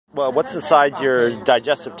Well, what's inside your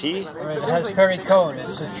digestive tea? It has pericone.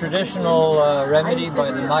 It's a traditional remedy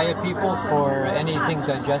by the Maya people for anything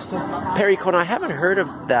digestive. Pericone, I haven't heard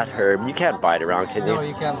of that herb. You can't buy it around, can you? No,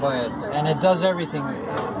 you can't buy it. And it does everything.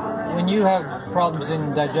 When you have problems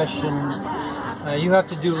in digestion, you have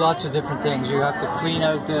to do lots of different things. You have to clean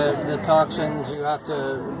out the toxins. You have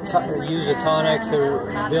to use a tonic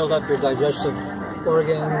to build up your digestive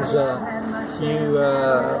organs.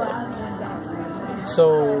 So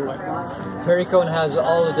pericone has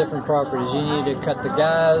all the different properties. You need to cut the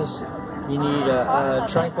gas. You need a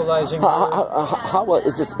tranquilizing. How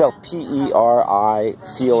is it spelled? Pericone.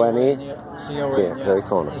 C-O-N-E. Okay,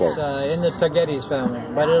 pericone. Okay. It's in the Tagetes family,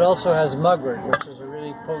 but it also has mugwort, which is a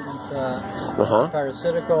really potent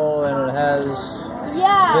parasitical, and it has a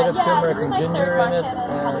bit of turmeric and ginger in it,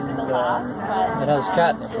 and it has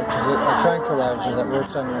catnip, which is a tranquilizer that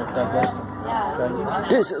works on your digestion.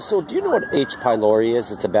 So do you know what H. pylori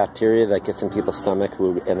is? It's a bacteria that gets in people's stomach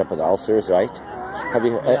who end up with ulcers, right? Have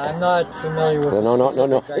you? I'm not familiar with.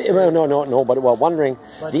 No. But well, wondering.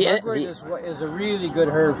 But mugwort is a really good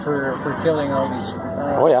herb for killing all these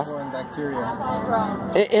foreign bacteria.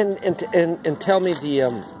 And tell me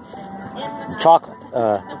the chocolate.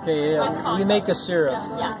 Okay, we make a syrup.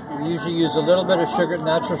 We usually use a little bit of sugar,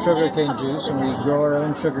 natural sugarcane juice, and we grow our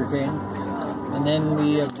own sugarcane. And then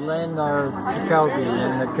we blend our cacao bean,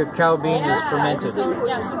 and the cacao bean is fermented.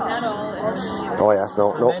 Oh yes,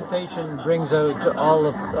 no. Fermentation brings out all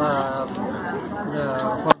of the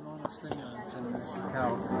hormonal stimulants in the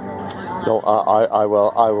cacao. No, I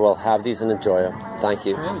will have these and enjoy them. Thank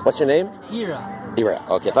you. Great. What's your name? Ira. Ira.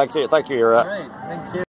 Okay, thank you, Ira. All right, thank you.